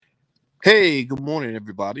Hey, good morning,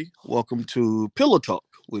 everybody. Welcome to Pillow Talk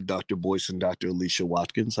with Dr. Boyce and Dr. Alicia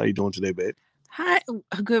Watkins. How you doing today, babe? Hi,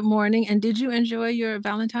 good morning. And did you enjoy your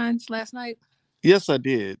Valentine's last night Yes, I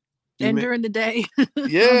did. You and may, during the day? All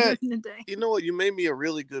yeah. during the day. You know what? You made me a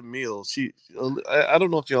really good meal. I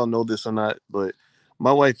don't know if y'all know this or not, but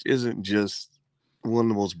my wife isn't just one of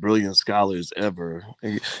the most brilliant scholars ever.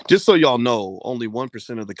 And just so y'all know, only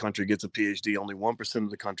 1% of the country gets a PhD. Only 1%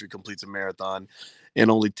 of the country completes a marathon,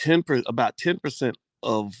 and only about 10%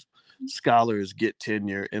 of scholars get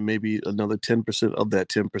tenure, and maybe another 10% of that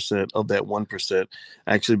 10% of that 1%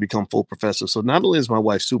 actually become full professors. So not only is my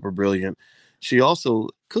wife super brilliant, she also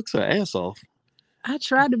cooks her ass off. I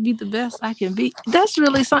try to be the best I can be. That's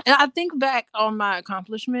really something. I think back on my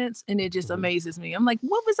accomplishments and it just Mhm. amazes me. I'm like,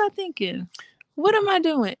 what was I thinking? What am I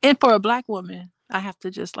doing? And for a black woman, I have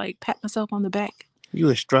to just like pat myself on the back. You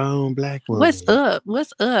a strong black What's woman. up?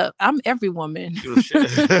 What's up? I'm every woman. You a sh-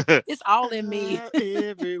 It's all in me.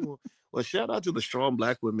 Everyone. Well, shout out to the strong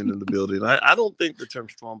black women in the building. I don't think the term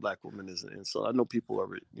strong black woman is an insult. I know people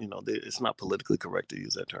are, it's not politically correct to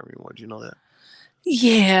use that term anymore. Do you know that?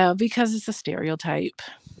 Yeah, because it's a stereotype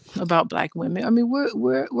about black women. I mean, we're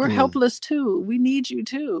Mm. helpless too. We need you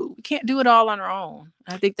too. We can't do it all on our own.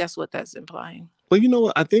 I think that's what that's implying. Well, you know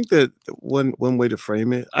what? I think that one way to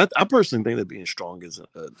frame it, I personally think that being strong is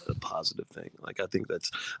a positive thing. Like I think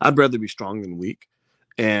I'd rather be strong than weak,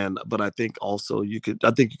 but I think also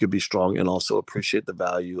I think you could be strong and also appreciate the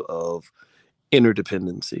value of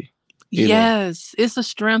interdependency. You know, Yes, it's a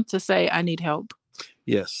strength to say I need help.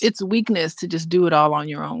 yes, It's weakness to just do it all on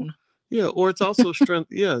your own. yeah, or it's also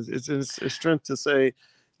strength. Yeah, it's strength to say,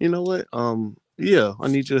 you know what, yeah, I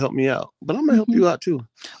need you to help me out, but I'm gonna help Mhm. you out too.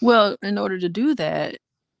 Well, in order to do that,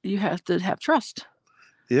 you have to have trust.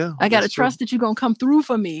 Yeah, I got that's to true. trust that you're going to come through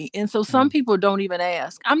for me. And so some Mhm. people don't even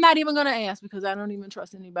ask. I'm not even going to ask because I don't even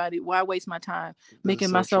trust anybody. Why waste my time That's making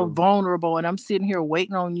so myself true. vulnerable? And I'm sitting here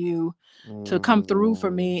waiting on you to come through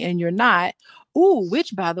for Mm, me and you're not. Ooh,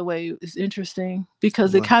 which by the way is interesting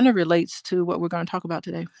because it well, kind of relates to what we're going to talk about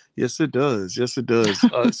today. yes, it does. Yes, it does.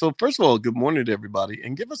 So, first of all, good morning to everybody,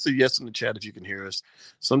 and give us a yes in the chat if you can hear us.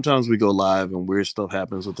 Sometimes we go live and weird stuff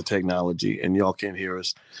happens with the technology, and y'all can't hear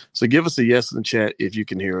us. So, give us a yes in the chat if you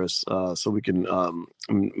can hear us, so we can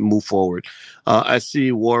move forward. I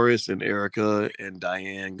see Warris and Erica and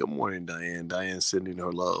Diane. Good morning, Diane. Diane sending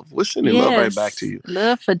her love. We're sending love right back to Yes, you.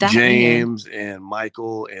 love for Diane. James and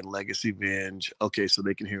Michael and Legacy Venge. Okay, so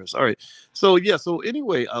they can hear us. All right. So yeah. So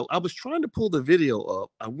anyway, I was trying to pull the video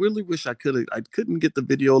up. I really wish I could. I couldn't get the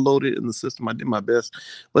video loaded in the system. I did my best,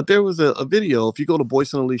 but there was a video. If you go to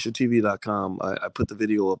boyceandaliciatv.com, I put the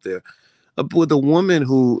video up there with a woman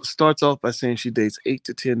who starts off by saying she dates 8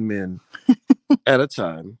 to 10 men at a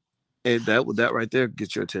time, and that right there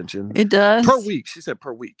gets your attention. It Per does. week, she said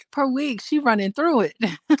per week. Per week, she running through it.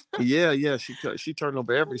 Yeah, yeah. She turned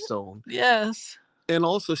over every stone. Yes. And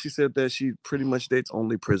also, she said that she pretty much dates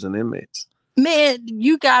only prison inmates. Man,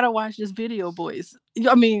 you gotta watch this video, boys.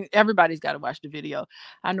 I mean, everybody's gotta watch the video.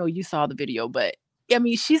 I know you saw the video, but I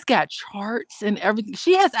mean, she's got charts and everything.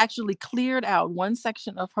 She has actually cleared out one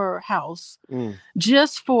section of her house Mm.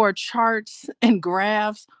 just for charts and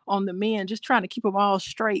graphs on the men, just trying to keep them all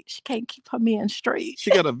straight. She can't keep her men straight.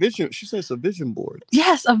 She got a vision. She says a vision board.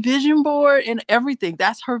 Yes, a vision board and everything.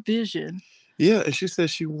 That's her vision. Yeah, and she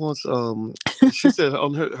says she wants. She said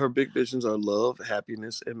on her big visions are love,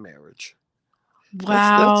 happiness, and marriage.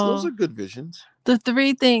 That's those are Wow. good visions. The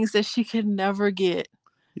three things that she could never get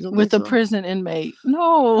You don't think with a so? prison inmate.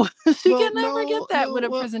 No, she Well, can never get no, that no. with a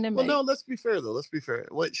prison No. inmate. Let's be fair though. Let's be fair.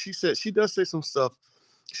 What she said, she does say some stuff.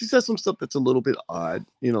 She says some stuff that's a little bit odd.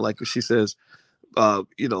 Like she says,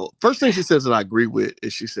 first thing she says that I agree with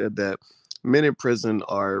is she said that men in prison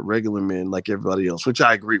are regular men like everybody else, which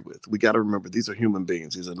I agree with. We got to remember these are human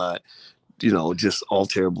beings. These are not, just all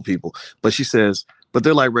terrible people. But she says, but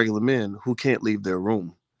they're like regular men who can't leave their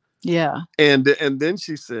room. Yeah. And then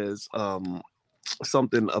she says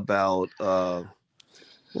something about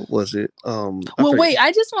what was it? I Well, forget. wait,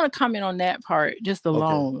 I just want to comment on that part just Okay,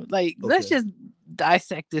 alone. Like, let's okay. just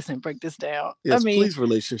dissect this and break this down. I Yes, mean, please,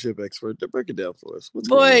 relationship expert, break it down for us. What's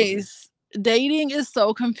going on here? boys, dating is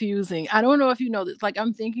so confusing. I don't know if you know this. Like,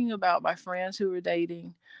 I'm thinking about my friends who were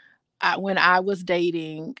dating. When I was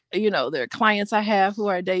dating, there are clients I have who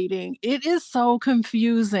are dating. It is so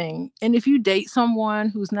confusing. And if you date someone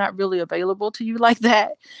who's not really available to you like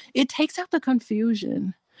that, it takes out the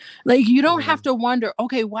confusion. Like, you don't have Mm. to wonder,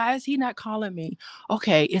 okay, why is he not calling me?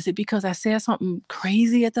 Okay, is it because I said something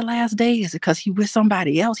crazy at the last day? Is it because he with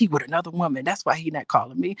somebody else? He with another woman. That's why he not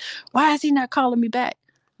calling me. Why is he not calling me back?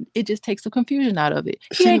 It just takes the confusion out of it.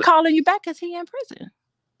 He She ain't calling you back because he in prison.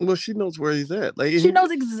 Well, she knows where he's at. Like, She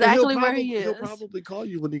knows and exactly where he he'll is. probably call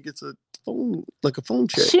you when he gets a phone, like a phone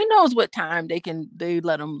check. She knows what time they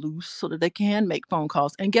let them loose so that they can make phone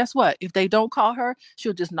calls. And guess what? If they don't call her,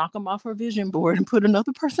 she'll just knock them off her vision board and put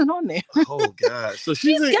another person on there. Oh God!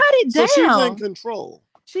 She's got it She's in down. control.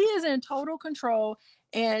 She is in total control,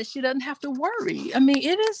 and she doesn't have to worry. I mean,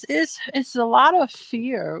 it's a lot of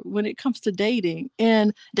fear when it comes to dating,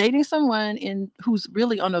 and dating someone who's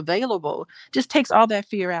really unavailable just takes all that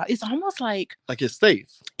fear out. It's almost Like it's safe.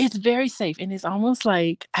 it's very safe, and it's almost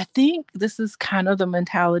like I think this is kind of the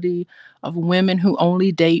mentality of women who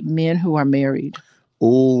only date men who are married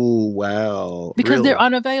Oh wow! because they're Really?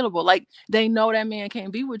 unavailable. Like they know that man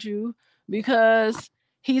can't be with you because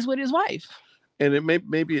he's with his wife. And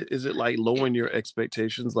maybe is it like lowering your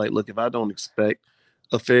expectations? Like, look, if I don't expect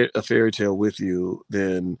a fairy tale with you,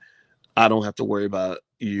 then I don't have to worry about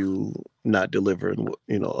you not delivering,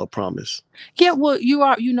 a promise. Yeah, well,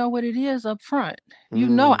 you know what it is up front.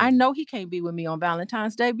 I Mm, know he can't be with me on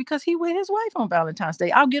Valentine's Day because he with his wife on Valentine's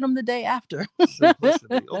Day. I'll get him the day after.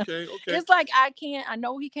 simplicity. Okay, okay. It's like I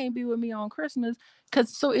know he can't be with me on Christmas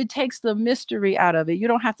because so it takes the mystery out of it. You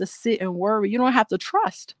don't have to sit and worry. You don't have to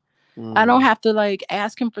trust. I don't Mm. have to like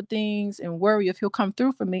ask him for things and worry if he'll come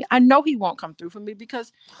through for me. I know he won't come through for me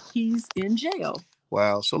because he's in jail.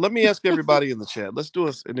 Wow. So let me ask everybody in the chat. Let's do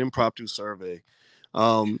an impromptu survey.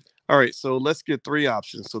 All right. So let's get three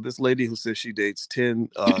options. So this lady who says she dates 10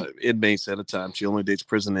 inmates at a time, she only dates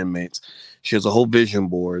prison inmates. She has a whole vision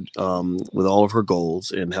board with all of her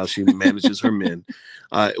goals and how she manages her men.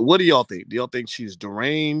 What do y'all think? Do y'all think she's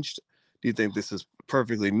deranged? Do you think this is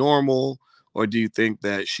perfectly normal? Or do you think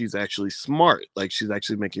that she's actually smart? Like she's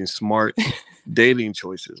actually making smart dating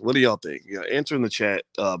choices. What do y'all think? Answer in the chat.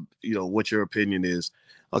 What your opinion is.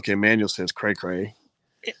 Okay, Manuel says cray cray.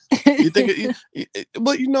 You think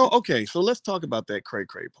but okay. So let's talk about that cray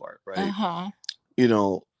cray part, right? Uh-huh. You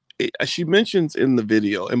know, she mentions in the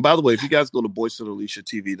video. And by the way, if you guys go to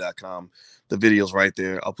boyceandaliciatv.com, the video's right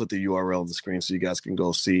there. I'll put the URL on the screen so you guys can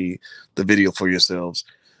go see the video for yourselves.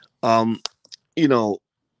 Um, you know,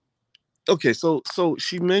 okay. So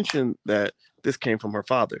she mentioned that this came from her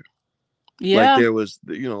father. Like Yeah. there was,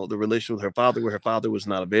 the relation with her father where her father was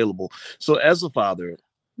not available. So as a father,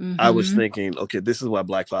 I was Mm-hmm. thinking, okay, this is why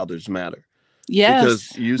black fathers matter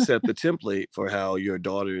because Yes. you set the template for how your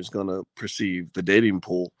daughter is going to perceive the dating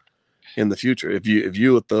pool in the future. If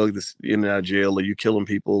you a thug that's in and out of jail or you killing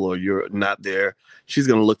people or you're not there, she's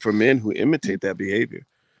going to look for men who imitate that behavior.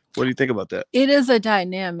 What do you think about that? It is a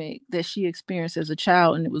dynamic that she experienced as a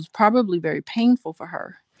child, and it was probably very painful for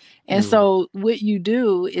her. And Mm, so, what you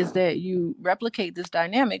do is that you replicate this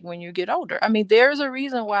dynamic when you get older. I mean, there's a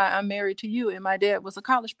reason why I'm married to you, and my dad was a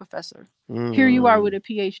college professor. Here you are with mm, a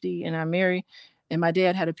PhD, and I'm married, and my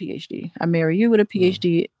dad had a PhD. I marry you with a mm.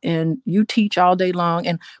 PhD, and you teach all day long.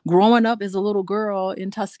 And growing up as a little girl in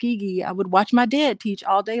Tuskegee, I would watch my dad teach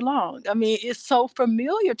all day long. I mean, it's so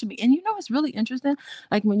familiar to me. And it's really interesting.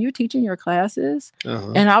 Like when you're teaching your classes,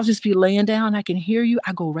 Uh-huh. and I'll just be laying down, I can hear you.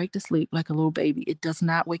 I go right to sleep like a little baby. It does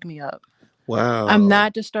not wake me up. I'm Wow.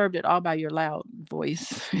 not disturbed at all by your loud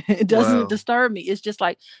voice. It doesn't Wow. disturb me. It's just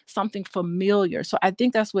like something familiar. So I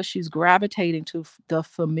think that's what she's gravitating to, the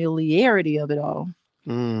familiarity of it all.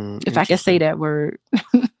 If I can say Interesting. that word.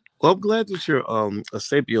 Well, I'm glad that you're a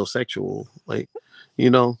sapiosexual, like, you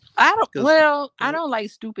know, because I don't like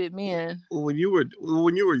stupid men.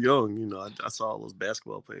 when you were young, I saw all those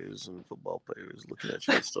basketball players and football players looking at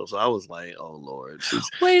you and stuff. So I was like, oh Lord,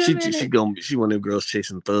 Wait a minute. she one of them girls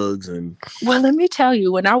chasing thugs and Well, let me tell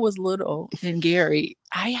you, when I was little in Gary,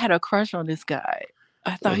 I had a crush on this guy.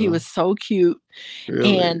 I thought he uh was so cute.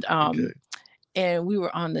 really And okay. we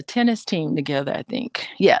were on the tennis team together, I think.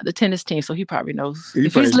 Yeah, the tennis team. So he probably knows. You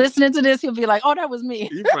If he's probably listening to this, he'll be like, "Oh, that was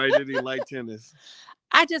me." you probably didn't even like tennis.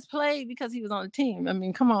 I just played because he was on the team. I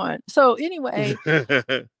mean, come on. So anyway,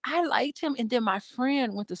 I liked him, and then my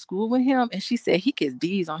friend went to school with him, and she said he gets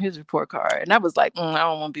D's on his report card, and I was like, I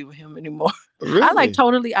don't want to be with him anymore. I like Really?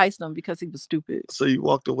 totally iced him because he was stupid. So you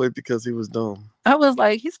walked away because he was dumb. I was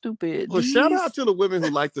like, he's stupid. Well, shout out D's. to the women who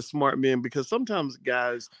like the smart men because sometimes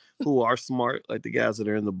guys who are smart, like the guys that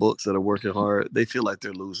are in the books that are working hard, they feel like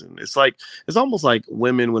they're losing. It's almost like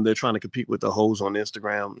women when they're trying to compete with the hoes on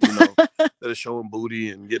Instagram, that are showing booty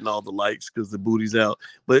and getting all the likes because the booty's out.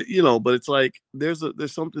 But it's like there's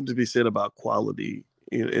something to be said about quality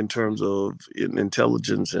in terms of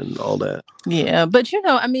intelligence and all that. Yeah, but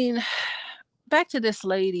I mean, back to this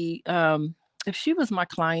lady. If she was my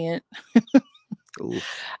client,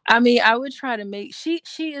 Oof. I mean, I would try to make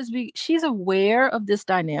she's aware of this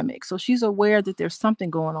dynamic. So she's aware that there's something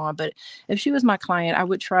going on. But if she was my client, I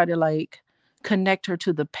would try to like connect her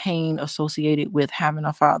to the pain associated with having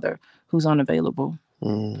a father who's unavailable.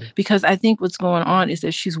 Mm. Because I think what's going on is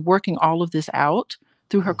that she's working all of this out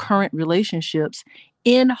through her current relationships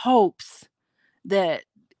in hopes that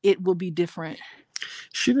it will be different.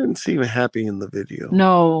 She didn't seem happy in the video.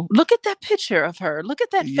 No, look at that picture of her. Look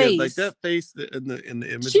at that Yeah, like face. that face in the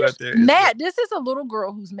image right She's there is mad. This is a little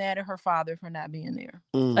girl who's mad at her father for not being there.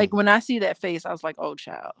 Like mm, when I see that face, I was like, "Oh,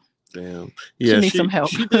 child, damn. she Yeah, needs some help."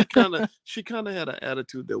 she did kind of had an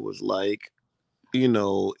attitude that was like,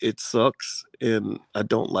 it sucks and I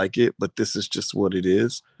don't like it, but this is just what it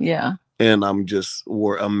is. Yeah, And I'm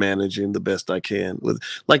managing the best I can with,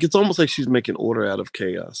 like, it's almost like she's making order out of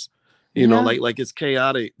chaos. yeah. Like it's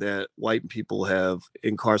chaotic that white people have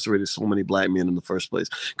incarcerated so many black men in the first place.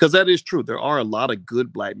 Because that is true. There are a lot of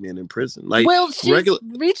good black men in prison. Like Well, she's regular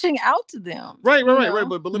reaching out to them. right.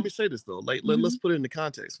 But let me say this though. Like Mhm. let's put it into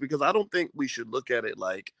context because I don't think we should look at it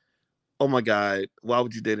like, oh my God, why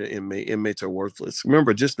would you date an inmate? Inmates are worthless.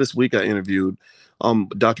 Remember, just this week I interviewed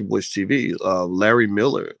Dr. Boyce TV, Larry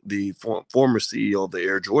Miller, the former CEO of the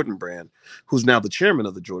Air Jordan brand, who's now the chairman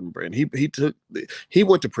of the Jordan brand. He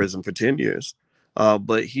went to prison for 10 years,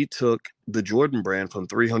 but he took the Jordan brand from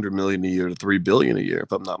 300 million a year to 3 billion a year,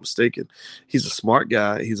 if I'm not mistaken. He's a smart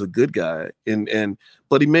guy. He's a good guy.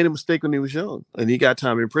 But he made a mistake when he was young and he got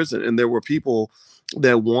time in prison. And there were people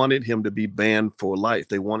that wanted him to be banned for life.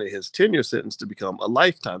 They wanted his tenure sentence to become a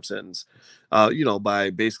lifetime sentence, by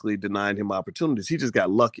basically denying him opportunities. He just got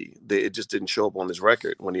lucky. It just didn't show up on his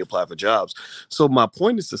record when he applied for jobs. So my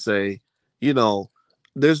point is to say, you know,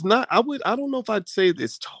 there's not. I don't know if I'd say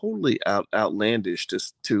it's totally outlandish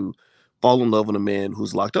to fall in love with a man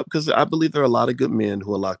who's locked up because I believe there are a lot of good men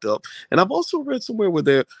who are locked up, and I've also read somewhere where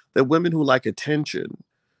there are women who like attention,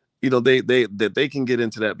 they can get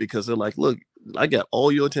into that because they're like, look, I got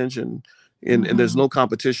all your attention, and there's Mhm. no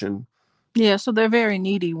competition. Yeah, so they're very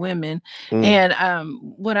needy women, Mm. and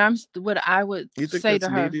what I would You think say that's to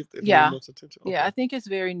her, needy if a woman yeah, wants attention? yeah, Okay. I think it's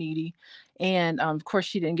very needy, and of course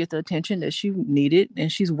she didn't get the attention that she needed,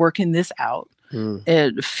 and she's working this out Mm.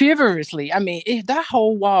 and feverishly. I mean, that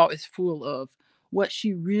whole wall is full of what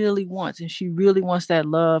she really wants, and she really wants that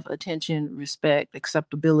love, attention, respect,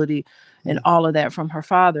 acceptability, and Mm. all of that from her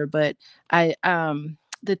father. But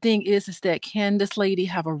the thing is that can this lady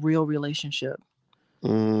have a real relationship?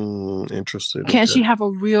 Interesting. Can Okay. she have a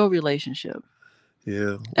real relationship?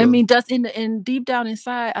 Yeah. I Well. mean, does in deep down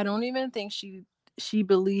inside, I don't even think she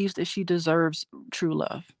believes that she deserves true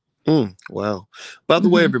love. Wow. By the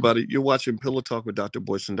way, Hmm. everybody, you're watching Pillow Talk with Dr.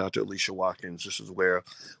 Boyce and Dr. Alicia Watkins. This is where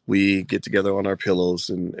we get together on our pillows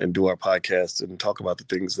and do our podcast and talk about the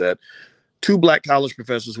things that two black college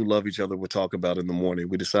professors who love each other would talk about in the morning.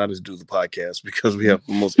 We decided to do the podcast because we have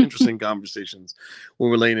the most interesting conversations when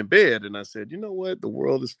we're laying in bed. And I said, you know what? The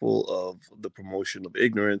world is full of the promotion of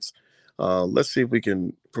ignorance. Let's see if we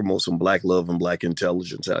can promote some black love and black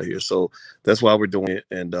intelligence out here. So that's why we're doing it.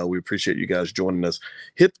 And we appreciate you guys joining us.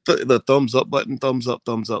 Hit the thumbs up button, thumbs up,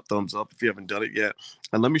 thumbs up, thumbs up if you haven't done it yet.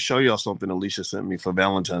 And let me show y'all something Alicia sent me for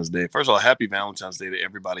Valentine's Day. First of all, happy Valentine's Day to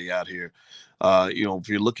everybody out here. If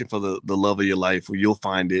you're looking for the love of your life, you'll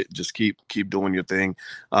find it. Just keep doing your thing.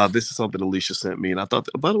 This is something Alicia sent me, and I thought,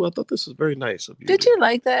 by the way, I thought this was very nice of you Did to. you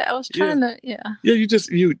like that? I was Yeah, trying to, yeah. yeah. You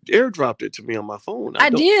airdropped it to me on my phone.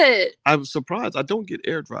 I did. I was surprised. I don't get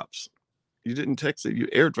airdrops. You didn't text it. You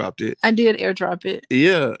airdropped it. I did airdrop it.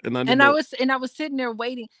 Yeah, and I didn't And know. I was sitting there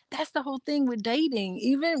waiting. That's the whole thing with dating.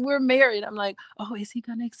 Even we're married. I'm like, oh, is he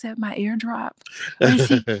gonna accept my airdrop?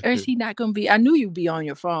 Or is he not gonna be? I knew you'd be on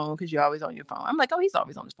your phone because you're always on your phone. I'm like, oh, he's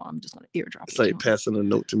always on his phone. I'm just gonna airdrop It's it to like him. passing a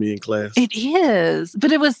note to me in class. It is.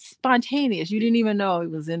 But it was spontaneous. You didn't even know it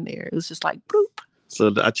was in there. It was just like bloop.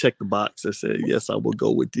 So I checked the box that said, "Yes, I will go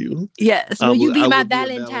with you. Yes. Will you be I my will be a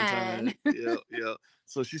Valentine." Valentine? Yeah, yeah.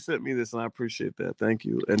 So she sent me this, and I appreciate that. Thank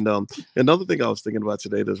you. And another thing I was thinking about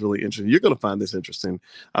today that's really interesting. You're going to find this interesting.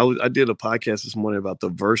 I did a podcast this morning about the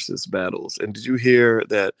versus battles, and did you hear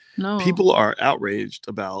that No. people are outraged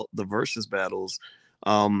about the versus battles?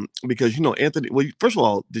 Because Anthony. Well, first of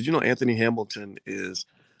all, did you know Anthony Hamilton is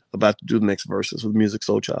about to do the next verses with Music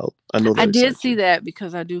Soul Child? I know I that did excites see you. that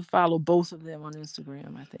because I do follow both of them on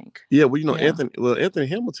Instagram, I think. Yeah, well, Yeah. Anthony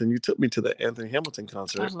Hamilton. You took me to the Anthony Hamilton I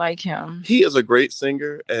concert. like him. He is a great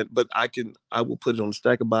singer, but I will put it on a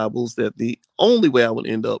stack of Bibles that the only way I would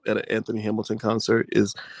end up at an Anthony Hamilton concert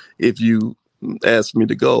is if you asked me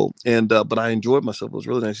to go. And but I enjoyed myself. It was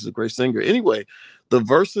really nice. He's a great singer. Anyway, the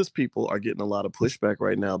Versus people are getting a lot of pushback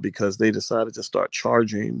right now because they decided to start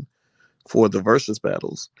charging for the Versus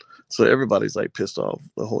battles. So everybody's like pissed off.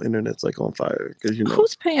 The whole internet's like on fire because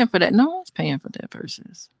Who's paying for that? No one's paying for that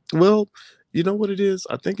versus. well, you know what it is?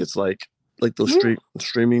 I think it's like like those Yeah.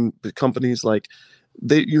 streaming companies, like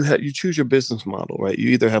you choose your business model, right? You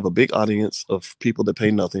either have a big audience of people that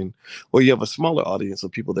pay nothing, or you have a smaller audience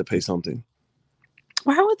of people that pay something.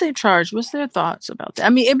 Why would they charge? What's their thoughts about that? I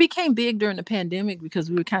mean, it became big during the pandemic because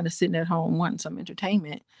we were kind of sitting at home wanting some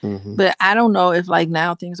entertainment. Hmm. But I don't know if like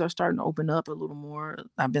now things are starting to open up a little more.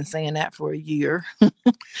 I've been saying that for a year.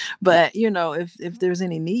 But if there's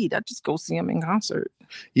any need, I just go see them in concert.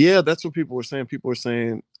 Yeah, that's what people were saying. People were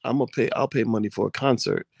saying, I'll pay money for a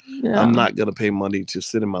concert. I'm Yeah. not gonna pay money to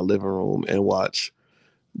sit in my living room and watch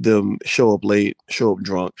them show up late, show up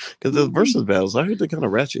drunk. Because the Mm, versus battles, I heard they're kind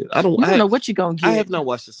of ratchet. you don't know what you're gonna I have get. not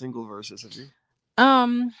watched a single versus. Have you?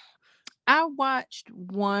 Um, I watched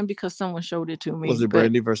one because someone showed it to me, Was it but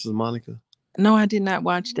Brandy versus Monica? no, I did not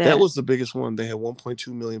watch That that. was the biggest one. They had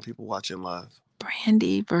 1.2 million people watching live.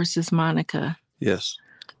 Brandy versus Monica. Yes.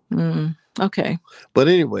 Okay. But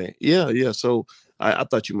anyway, yeah, yeah. So I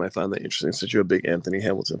thought you might find that interesting since you're a big Anthony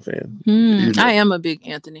Hamilton fan. You I know, am a big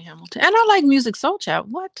Anthony Hamilton, and I like Music Soul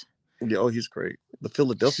Child. What? yeah, oh, he's great. The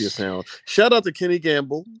Philadelphia sound. Shout out to Kenny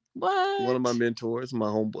Gamble, one of my What? mentors, my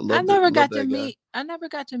homeboy. I never Love got to that guy. meet. I never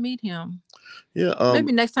got to meet him. Yeah.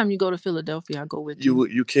 Maybe next time you go to Philadelphia, I'll go with you.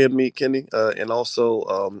 You can meet Kenny, and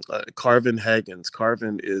also Carvin Haggins.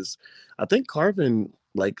 Carvin is, I think Carvin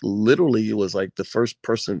like literally was like the first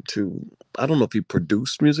person to. I don't know if he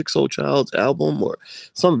produced Music Soul Child's album or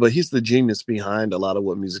something, but he's the genius behind a lot of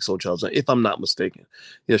what Music Soul Child's done, if I'm not mistaken.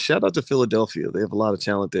 Yeah, shout out to Philadelphia. They have a lot of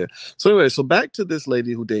talent there. So anyway, so back to this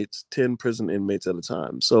lady who dates 10 prison inmates at a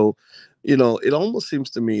time. So, it almost seems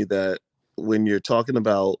to me that when you're talking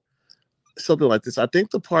about something like this, I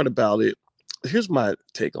think the part about it, here's my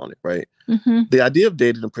take on it, right? Mm-hmm. The idea of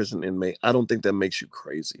dating a prison inmate, I don't think that makes you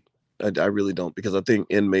crazy. I really don't, because I think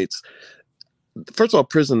inmates, first of all,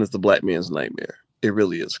 prison is the black man's nightmare. It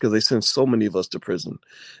really is, because they send so many of us to prison.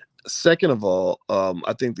 Second of all,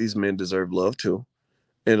 I think these men deserve love too.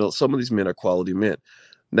 And some of these men are quality men.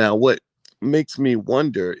 Now, what makes me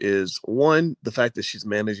wonder is one, the fact that she's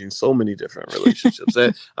managing so many different relationships.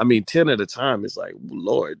 That I mean, 10 at a time is like,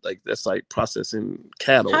 Lord, like that's like processing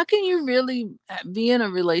cattle. How can you really be in a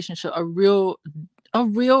relationship, a real?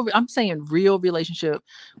 I'm saying real relationship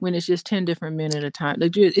when it's just 10 different men at a time.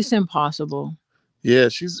 Like it's impossible. Yeah,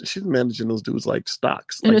 she's managing those dudes like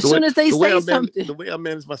stocks. And Like as soon as they say something, the way I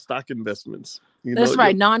manage my stock investments. that's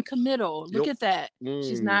right, non-committal. Look Yep. at that.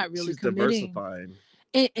 She's not really She's committing. diversifying.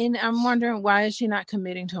 And I'm wondering, why is she not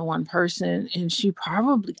committing to one person? And she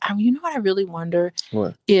probably, I mean, you know what I really wonder?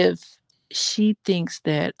 What? If she thinks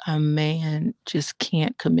that a man just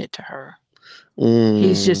can't commit to her.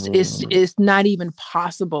 He's just, Mm. it's not even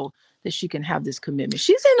possible that she can have this commitment.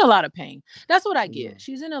 She's in a lot of pain. That's what I get.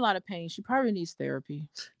 She's in a lot of pain. She probably needs therapy.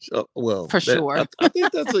 Well, For that sure. I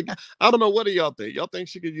think that's a. I don't know. What do y'all think? Y'all think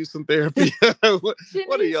she could use some therapy? She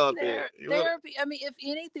What do needs y'all think? therapy. I mean, if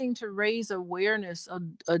anything, to raise awareness,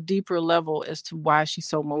 a deeper level as to why she's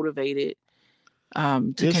so motivated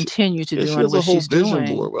to Yeah, continue to she doing has a what whole she's vision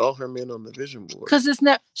doing. board with all her men on the vision board. Because it's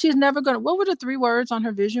not, she's never gonna, what were the 3 words on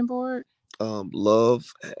her vision board?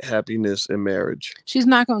 Love, happiness, and marriage. She's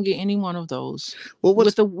not gonna get any one of those Well,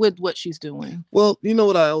 with what she's doing. well,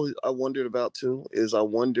 what I wondered about too is I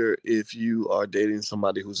wonder if you are dating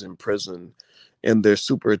somebody who's in prison, and they're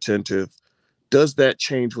super attentive. Does that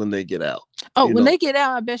change when they get out? Oh, You when know, they get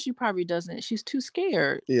out, I bet she probably doesn't. She's too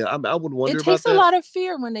scared. yeah, I would It wonder about takes a that. lot of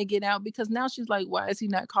fear when they get out, because now she's like, why is he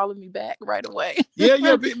not calling me back right away? Yeah,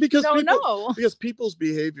 yeah, You don't know. because people's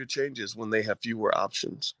behavior changes when they have fewer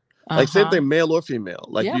options. Like same Uh-huh. thing, male or female.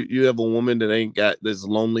 Like Yep. you have a woman that ain't got that's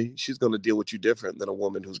lonely. She's gonna deal with you different than a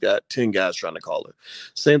woman who's got 10 guys trying to call her.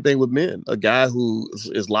 Same thing with men. A guy who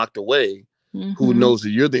is locked away, who Mm-hmm. knows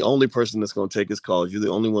that you're the only person that's gonna take his calls. You're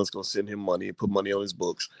the only one that's gonna send him money and put money on his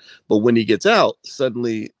books. But when he gets out,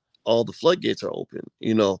 suddenly all the floodgates are open.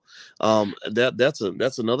 That's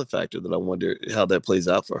another factor that I wonder how that plays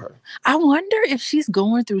out for her. I wonder if she's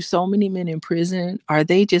going through so many men in prison. Are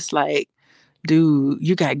they just like, dude,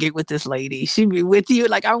 you gotta get with this lady. She be with you.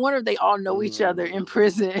 Like, I wonder if they all know each other in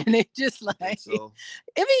prison and they just I think like, so.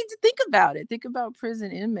 I mean, think about it. Think about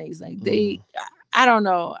prison inmates. Like Mm. I don't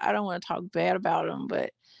know. I don't want to talk bad about them,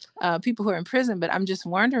 but people who are in prison. But I'm just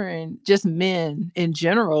wondering, just men in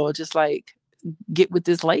general, just like, get with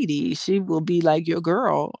this lady. She will be like your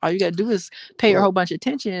girl. All you gotta do is pay her a Well, whole bunch of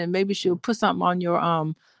attention, and maybe she'll put something on your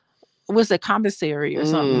what's a commissary or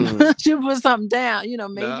something. mm. She'll put something down. Nah,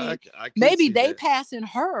 Maybe I could maybe see they that. passing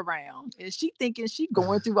her around, and she thinking she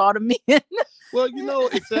going through all the men. Well,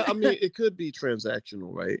 I mean, it could be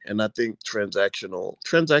transactional, right? And I think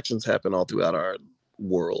transactions happen all throughout our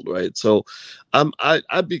world, right? So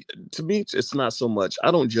I be to me it's not so much.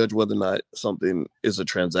 I don't judge whether or not something is a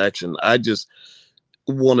transaction. I just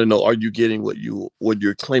want to know, are you getting what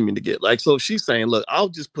you're claiming to get? Like, so if she's saying, look, I'll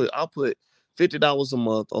put $50 a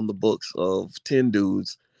month on the books of 10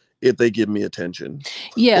 dudes if they give me attention.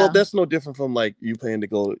 Well, Yeah. that's no different from like you paying to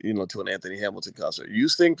go, to an Anthony Hamilton concert. You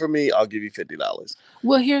sing for me, I'll give you $50.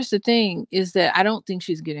 Well, here's the thing is that I don't think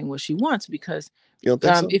she's getting what she wants because You don't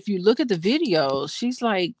think so? if you look at the videos, she's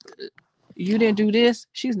like, you didn't do this,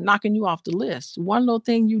 she's knocking you off the list. One little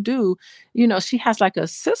thing you do, she has like a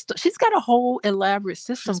system. She's got a whole elaborate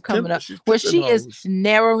system coming up She's where pimping she is hoes.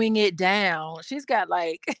 narrowing it down. She's got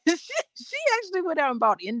like, she actually went out and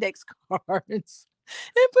bought index cards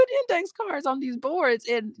and put index cards on these boards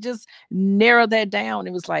and just narrow that down.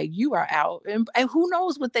 It was like, you are out. And who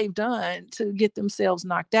knows what they've done to get themselves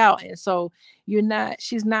knocked out. And so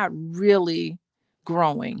she's not really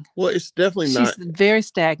growing. Well, it's definitely She's not. very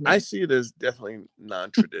I stagnant. see it as definitely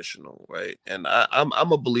non-traditional, right? And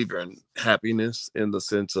I'm a believer in happiness in the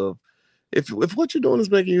sense of if what you're doing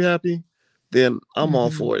is making you happy, then I'm all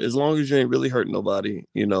Mhm. for it. As long as you ain't really hurting nobody.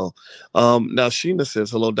 Now Sheena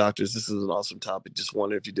says, "Hello, doctors. This is an awesome topic. Just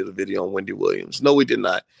wondering if you did a video on Wendy Williams." No, we did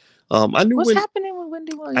not. I knew What's when happening with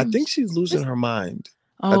Wendy I think Williams? she's losing It's, her mind.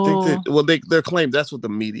 I think that oh, well, they're claiming that's what the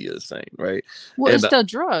media is saying, right? well, And it's the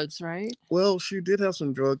drugs, right? well, she did have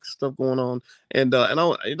some drug stuff going on, and I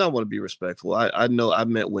want to be respectful. I know I've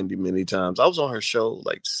met Wendy many times. I was on her show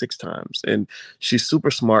like 6 times, and she's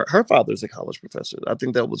super smart. Her father's a college professor. I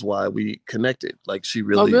think that was why we connected. Like she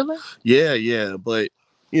Oh, really, really? yeah, yeah. But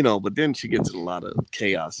then she gets in a lot of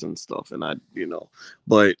chaos and stuff, and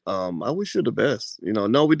but I wish her the best.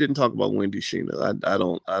 No, we didn't talk about Wendy Sheena. I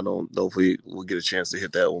don't know if we will get a chance to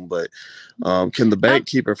hit that one, but can the Um, bank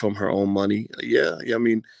keep her from her own money? Yeah, yeah. I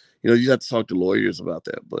mean, you have to talk to lawyers about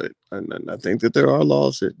that, but I think that there are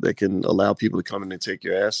laws that can allow people to come in and take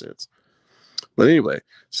your assets. But anyway,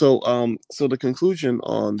 so the conclusion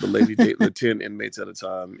on the lady date the 10 inmates at a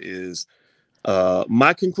time is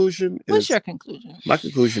my conclusion what's is your conclusion?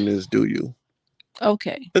 do you.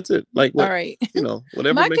 Okay. That's it. Like All what right.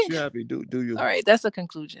 whatever My makes you con- happy, do you. all right, that's a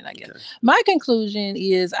conclusion, I guess. Okay. My conclusion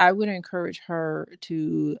is I would encourage her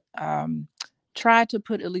to try to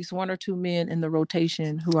put at least one or two men in the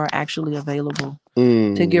rotation who are actually available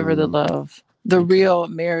to give her the Mm, love, the okay. real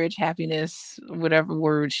marriage, happiness, whatever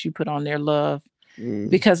words she put on their love. Mm,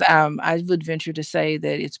 Because I would venture to say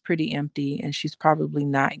that it's pretty empty and she's probably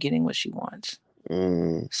not getting what she wants.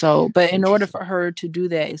 mm, So, but in order interesting. for her to do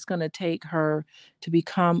that, it's going to take her to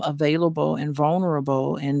become available and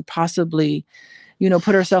vulnerable and possibly,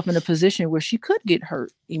 put herself in a position where she could get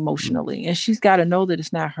hurt Mm. emotionally. And she's got to know that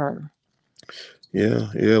it's not her,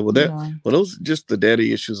 Yeah, yeah. Well, you know. those just the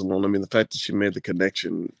daddy issues alone. I mean, the fact that she made the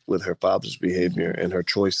connection with her father's behavior Mhm. and her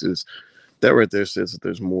choices, that right there says that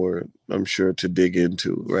there's more, I'm sure, to dig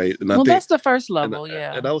into, right? And I Well, think, that's the first and level.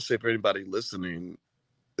 Yeah. and I would say for anybody listening,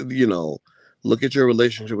 you know, look at your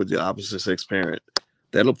relationship with your opposite sex parent.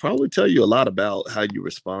 That'll probably tell you a lot about how you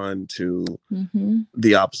respond to Hmm.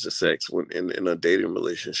 the opposite sex when in a dating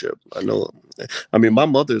relationship. I know. I mean, my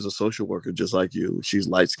mother is a social worker just like you. She's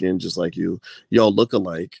light skinned just like you. Y'all look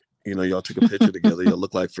alike. Y'all took a picture together. Y'all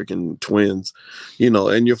look like freaking twins.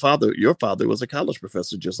 And your father was a college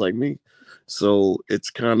professor just like me. So it's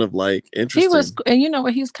kind of like He was, interesting. and you know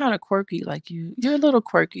what? He's kind of quirky, like you. You're a little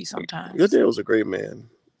quirky Your sometimes. dad was a great man.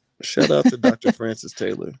 Shout out to Dr. Francis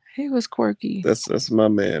Taylor. He was quirky. That's my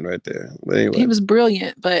man right there. But He anyway, was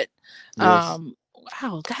brilliant, but yes.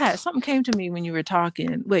 wow, God, something came to me when you were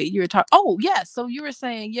talking. Wait, you were talking. Oh, yes. So you were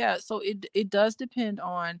saying, yeah. So it does depend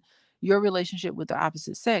on your relationship with the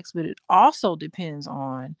opposite sex, but it also depends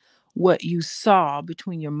on what you saw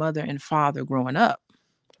between your mother and father growing up.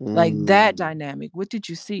 Like that Mm, dynamic. What did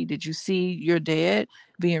you see? Did you see your dad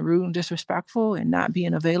being rude and disrespectful and not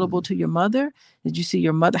being available mm, to your mother? Did you see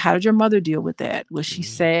your mother? How did your mother deal with that? Was she mm,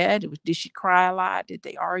 sad? Did she cry a lot? Did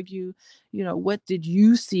they argue? What did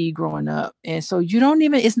you see growing up? And so you don't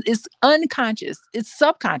even, it's unconscious, it's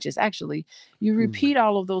subconscious actually. You mm, repeat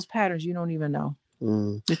all of those patterns, you don't even know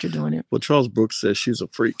mm. that you're doing it. Well, Charles Brooks says she's a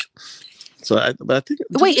freak. But I think to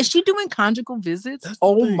Wait, me, is she doing conjugal visits? that's the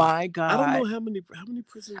Oh thing. my I don't God. know how many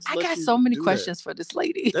prisons I let got you so many do that. questions for this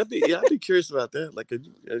lady. I'd be curious about that. Like, are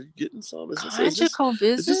you getting some? Conjugal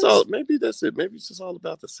Is this all? visits? Maybe that's it. Maybe it's just all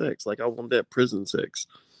about the sex. Like, I want that prison sex.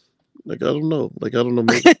 Like, I don't know. Like, I don't know.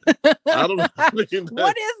 Maybe I don't know. I mean,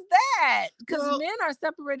 What is that? Because well, men are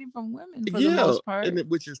separated from women for the yeah, most part.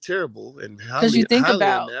 which is terrible and Because you highly think highly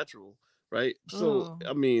about, unnatural, right? So oh,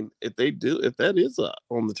 I mean, if that is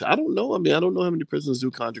on I don't know. I mean, I don't know how many prisons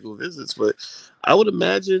do conjugal visits, but I would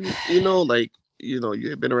imagine, like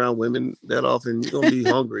you ain't been around women that often, you're gonna be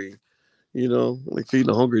hungry. Like feeding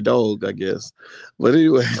a hungry dog, I guess. But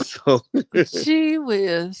anyway, so Gee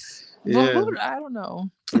whiz. Well, yeah. who? I don't know.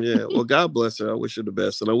 Yeah, well, God bless her. I wish her the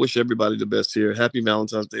best, and I wish everybody the best here. Happy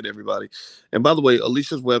Valentine's Day to everybody. And by the way,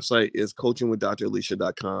 Alicia's website is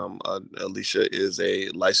coachingwithdralicia.com. Alicia is a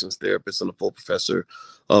licensed therapist and a full professor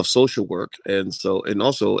of social work, and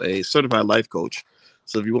also a certified life coach.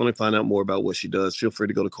 So if you want to find out more about what she does, feel free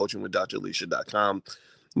to go to coachingwithdralicia.com.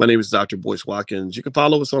 My name is Dr. Boyce Watkins. You can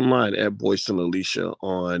follow us online at Boyce and Alicia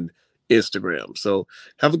on Instagram. So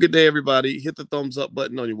have a good day, everybody. Hit the thumbs up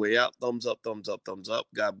button on your way out. Thumbs up, thumbs up, thumbs up.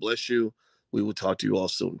 God bless you. We will talk to you all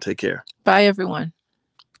soon. Take care. Bye, everyone.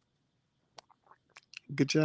 Good job.